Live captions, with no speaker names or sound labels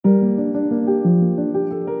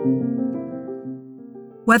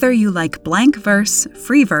Whether you like blank verse,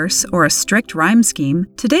 free verse, or a strict rhyme scheme,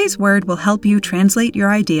 today's word will help you translate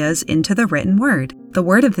your ideas into the written word. The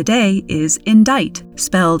word of the day is indite,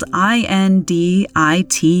 spelled I-N-D-I-T-E.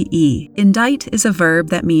 Indite is a verb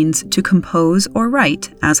that means to compose or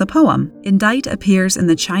write as a poem. Indite appears in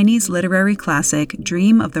the Chinese literary classic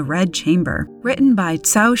Dream of the Red Chamber, written by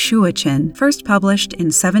Cao Shuoqin, first published in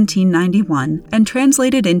 1791 and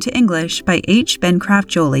translated into English by H. Bencraft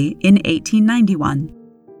Joly in 1891.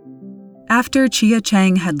 After Chia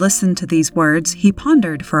Cheng had listened to these words, he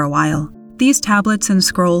pondered for a while. These tablets and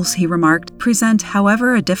scrolls, he remarked, present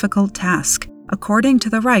however a difficult task. According to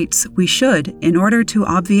the rites, we should, in order to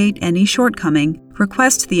obviate any shortcoming,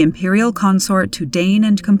 request the imperial consort to deign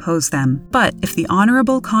and compose them. But if the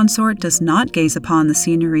honorable consort does not gaze upon the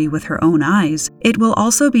scenery with her own eyes, it will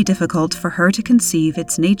also be difficult for her to conceive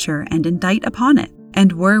its nature and indite upon it.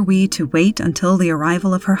 And were we to wait until the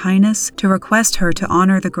arrival of Her Highness to request her to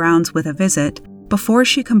honor the grounds with a visit, before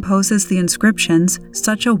she composes the inscriptions,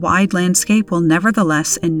 such a wide landscape will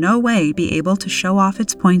nevertheless in no way be able to show off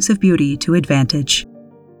its points of beauty to advantage.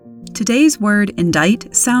 Today's word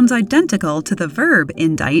indite sounds identical to the verb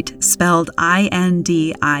indite, spelled I-N-D-I-C-T,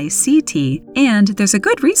 and there's a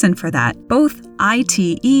good reason for that. Both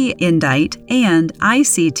I-T-E indite and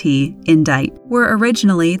I-C-T indite were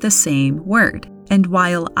originally the same word. And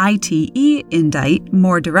while ITE indite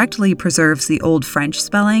more directly preserves the Old French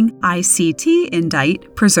spelling, ICT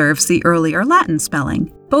indite preserves the earlier Latin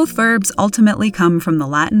spelling. Both verbs ultimately come from the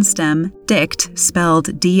Latin stem dict,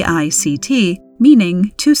 spelled D-I-C-T,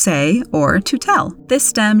 meaning to say or to tell. This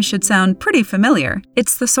stem should sound pretty familiar.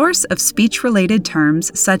 It's the source of speech-related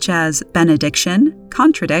terms such as benediction,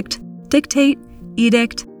 contradict, dictate,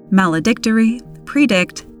 edict, maledictory,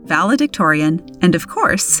 predict, valedictorian, and of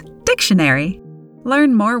course, dictionary.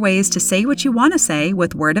 Learn more ways to say what you want to say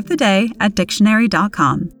with Word of the Day at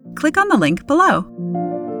dictionary.com. Click on the link below.